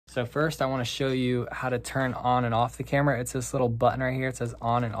So first I want to show you how to turn on and off the camera. It's this little button right here. It says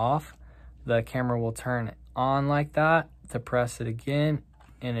on and off. The camera will turn on like that. To press it again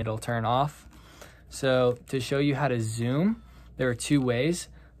and it'll turn off. So to show you how to zoom, there are two ways.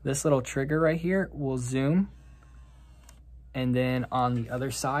 This little trigger right here will zoom. And then on the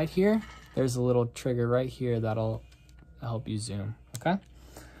other side here, there's a little trigger right here that'll help you zoom, okay?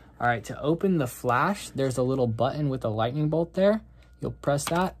 All right, to open the flash, there's a little button with a lightning bolt there. You'll press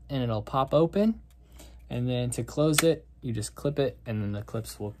that and it'll pop open. And then to close it, you just clip it and then the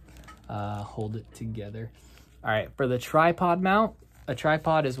clips will hold it together. All right, for the tripod mount, a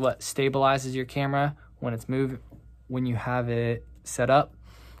tripod is what stabilizes your camera when it's moving, when you have it set up.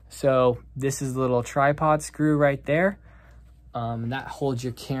 So this is the little tripod screw right there. That holds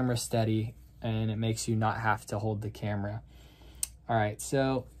your camera steady and it makes you not have to hold the camera. All right,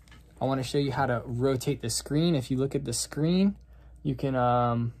 so I want to show you how to rotate the screen. If you look at the screen, you can,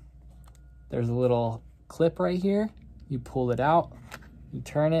 there's a little clip right here. You pull it out, you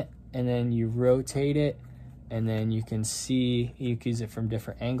turn it, and then you rotate it. And then you can see, you can use it from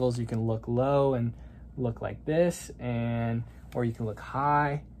different angles. You can look low and look like this, or you can look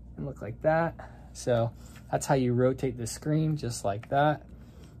high and look like that. So that's how you rotate the screen, just like that.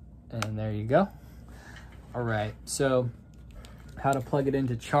 And there you go. All right, so how to plug it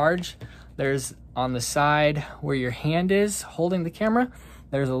into charge. There's on the side where your hand is holding the camera,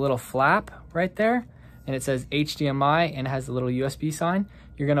 there's a little flap right there, and it says HDMI and it has a little USB sign.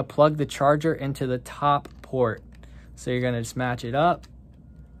 You're gonna plug the charger into the top port. So you're gonna just match it up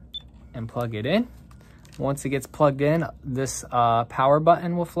and plug it in. Once it gets plugged in, this power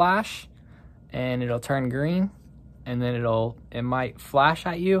button will flash and it'll turn green, and then it might flash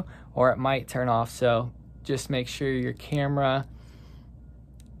at you or it might turn off. So just make sure your camera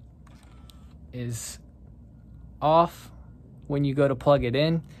is off when you go to plug it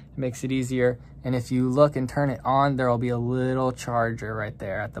in. It makes it easier. And if you look and turn it on, there will be a little charger right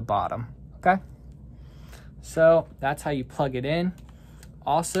there at the bottom, okay? So that's how you plug it in.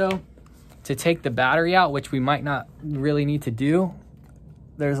 Also, to take the battery out, which we might not really need to do,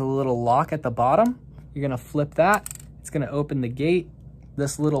 there's a little lock at the bottom. You're gonna flip that. It's gonna open the gate.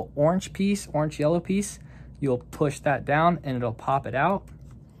 This little orange yellow piece, you'll push that down and it'll pop it out.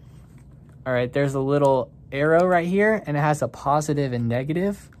 All right, there's a little arrow right here and it has a positive and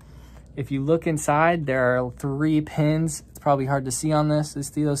negative. If you look inside, there are 3 pins. It's probably hard to see on this.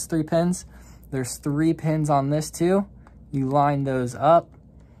 See those 3 pins? There's 3 pins on this too. You line those up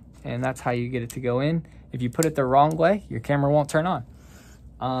and that's how you get it to go in. If you put it the wrong way, your camera won't turn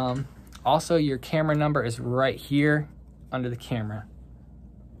on. Also, your camera number is right here under the camera.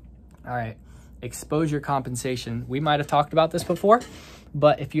 All right, exposure compensation. We might have talked about this before,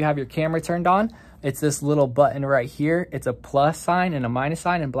 but if you have your camera turned on, it's this little button right here. It's a plus sign and a minus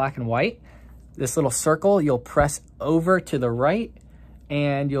sign in black and white. This little circle, you'll press over to the right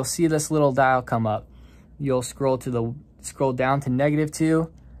and you'll see this little dial come up. You'll scroll down to -2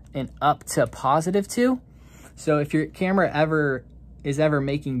 and up to +2. So if your camera is ever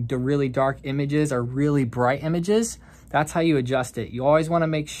making really dark images or really bright images, that's how you adjust it. You always want to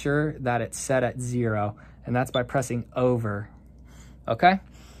make sure that it's set at 0, and that's by pressing over. Okay?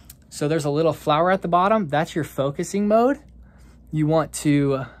 So there's a little flower at the bottom. That's your focusing mode. You want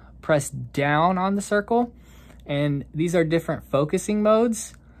to press down on the circle, and these are different focusing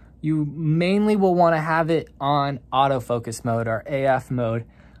modes. You mainly will want to have it on autofocus mode or AF mode.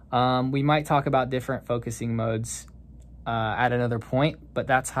 We might talk about different focusing modes at another point, but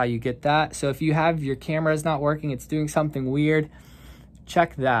that's how you get that. So if you have your camera is not working, it's doing something weird,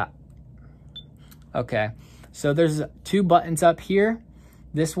 check that. Okay, so there's 2 buttons up here.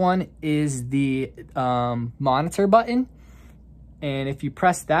 This one is the monitor button, and if you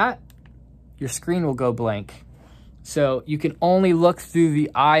press that, your screen will go blank. So you can only look through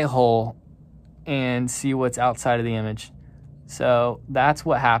the eye hole and see what's outside of the image. So that's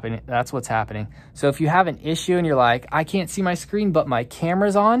what's happening. So if you have an issue and you're like, I can't see my screen, but my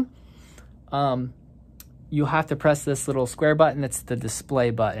camera's on, you'll have to press this little square button. It's the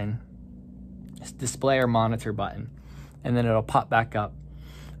display button. It's display or monitor button, and then it'll pop back up.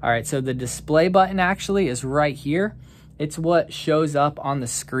 All right, so the display button actually is right here. It's what shows up on the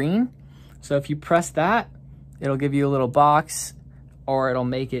screen. So if you press that, it'll give you a little box, or it'll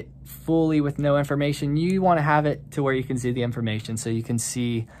make it fully with no information. You want to have it to where you can see the information so you can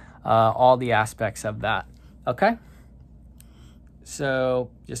see all the aspects of that. Okay? So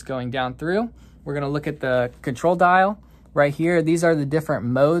just going down through, we're going to look at the control dial right here. These are the different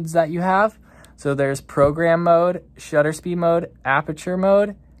modes that you have. So there's program mode, shutter speed mode, aperture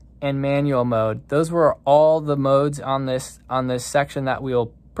mode, and manual mode. Those were all the modes on this section that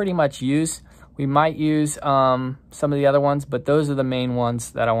we'll pretty much use. We might use some of the other ones, but those are the main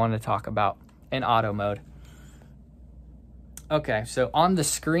ones that I want to talk about in auto mode. Okay, so on the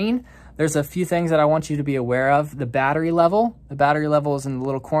screen, there's a few things that I want you to be aware of. The battery level. The battery level is in the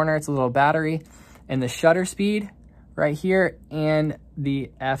little corner. It's a little battery. And the shutter speed right here, and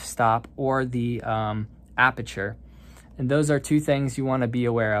the f-stop, or the aperture. And those are two things you want to be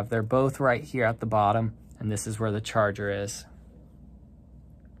aware of. They're both right here at the bottom, and this is where the charger is.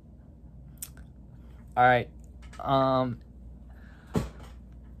 All right.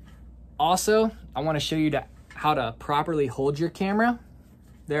 Also, I want to show you how to properly hold your camera.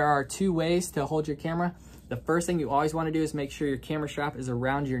 There are two ways to hold your camera. The first thing you always want to do is make sure your camera strap is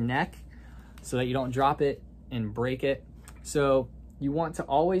around your neck so that you don't drop it and break it. So you want to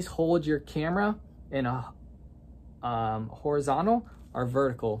always hold your camera in a horizontal or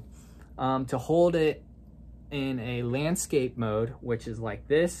vertical. To hold it in a landscape mode, which is like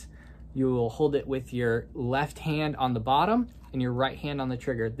this, you will hold it with your left hand on the bottom and your right hand on the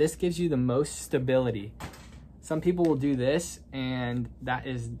trigger. This gives you the most stability. Some people will do this, and that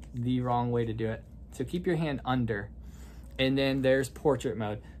is the wrong way to do it. So keep your hand under. And then there's portrait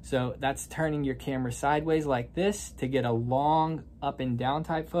mode. So that's turning your camera sideways like this to get a long up and down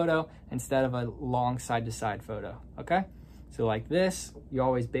type photo instead of a long side to side photo, okay? So like this, you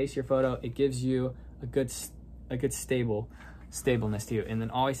always base your photo. It gives you a good stableness to you, and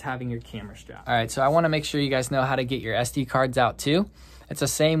then always having your camera strap. All right, so I wanna make sure you guys know how to get your SD cards out too. It's the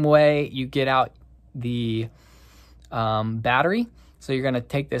same way you get out the battery. So you're gonna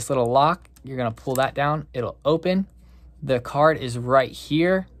take this little lock, you're gonna pull that down, it'll open. The card is right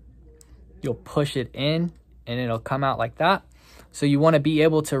here. You'll push it in and it'll come out like that. So you want to be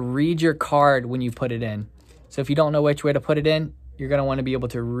able to read your card when you put it in. So if you don't know which way to put it in, you're going to want to be able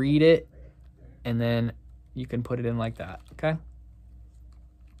to read it, and then you can put it in like that, okay?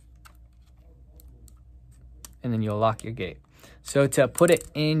 And then you'll lock your gate. So to put it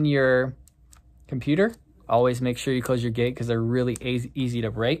in your computer, always make sure you close your gate because they're really easy to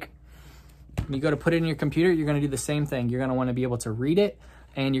break. When you go to put it in your computer, you're going to do the same thing. You're going to want to be able to read it,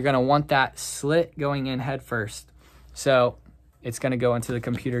 and you're going to want that slit going in head first. So it's going to go into the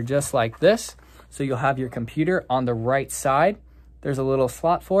computer just like this. So you'll have your computer on the right side. There's a little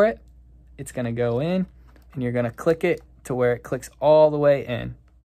slot for it. It's going to go in, and you're going to click it to where it clicks all the way in.